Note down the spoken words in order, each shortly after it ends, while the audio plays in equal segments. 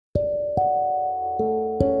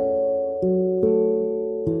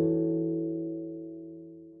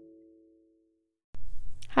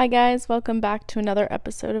Hi guys, welcome back to another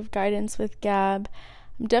episode of Guidance with Gab.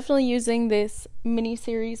 I'm definitely using this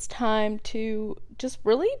mini-series time to just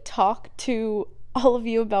really talk to all of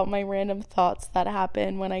you about my random thoughts that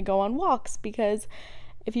happen when I go on walks, because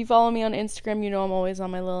if you follow me on Instagram, you know I'm always on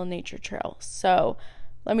my little nature trail. So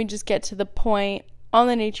let me just get to the point. On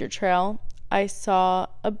the nature trail, I saw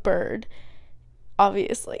a bird,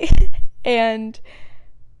 obviously, and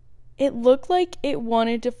it looked like it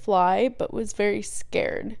wanted to fly, but was very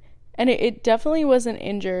scared. And it definitely wasn't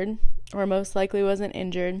injured, or most likely wasn't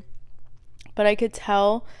injured. But I could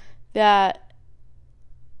tell that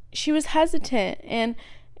she was hesitant, and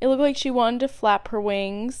it looked like she wanted to flap her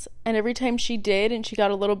wings. And every time she did, and she got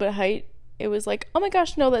a little bit of height, it was like, oh my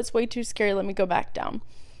gosh, no, that's way too scary. Let me go back down.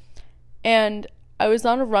 And I was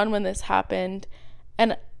on a run when this happened,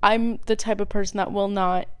 and I'm the type of person that will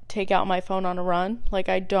not take out my phone on a run. Like,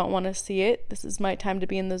 I don't want to see it. This is my time to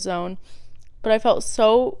be in the zone. But I felt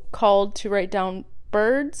so called to write down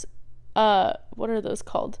birds. What are those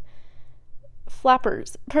called?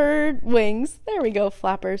 Flappers. Bird wings. There we go,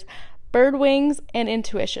 flappers. Bird wings and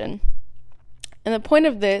intuition. And the point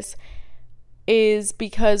of this is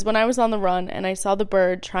because when I was on the run and I saw the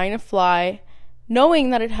bird trying to fly, knowing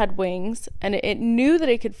that it had wings and it knew that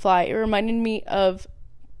it could fly, it reminded me of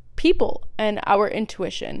people and our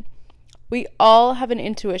intuition. We all have an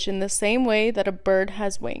intuition the same way that a bird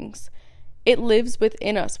has wings. It lives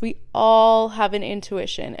within us. We all have an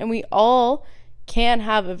intuition, and we all can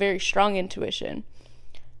have a very strong intuition.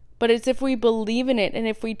 But it's if we believe in it and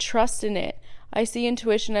if we trust in it. I see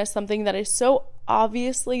intuition as something that is so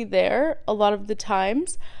obviously there a lot of the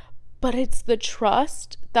times, but it's the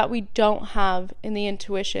trust that we don't have in the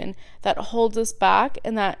intuition that holds us back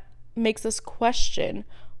and that makes us question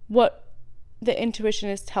what the intuition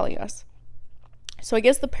is telling us. So I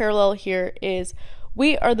guess the parallel here is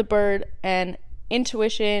we are the bird and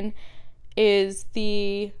intuition is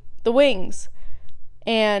the wings.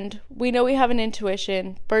 And we know we have an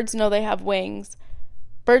intuition. Birds know they have wings.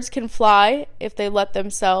 Birds can fly if they let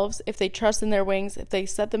themselves, if they trust in their wings, if they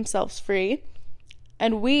set themselves free.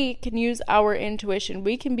 And we can use our intuition.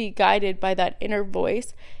 We can be guided by that inner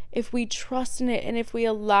voice if we trust in it and if we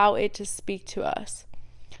allow it to speak to us.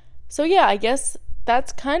 So yeah, I guess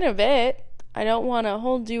that's kind of it. I don't want to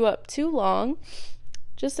hold you up too long.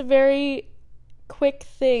 Just a very quick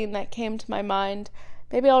thing that came to my mind.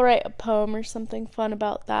 Maybe I'll write a poem or something fun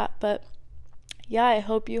about that. But yeah, I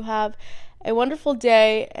hope you have a wonderful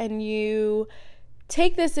day and you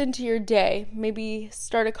take this into your day. Maybe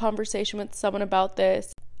start a conversation with someone about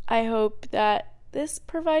this. I hope that this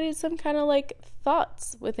provided some kind of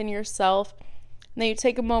thoughts within yourself. And that you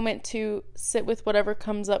take a moment to sit with whatever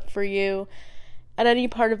comes up for you at any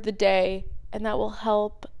part of the day, and that will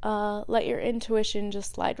help let your intuition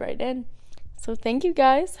just slide right in. So thank you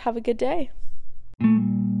guys. Have a good day.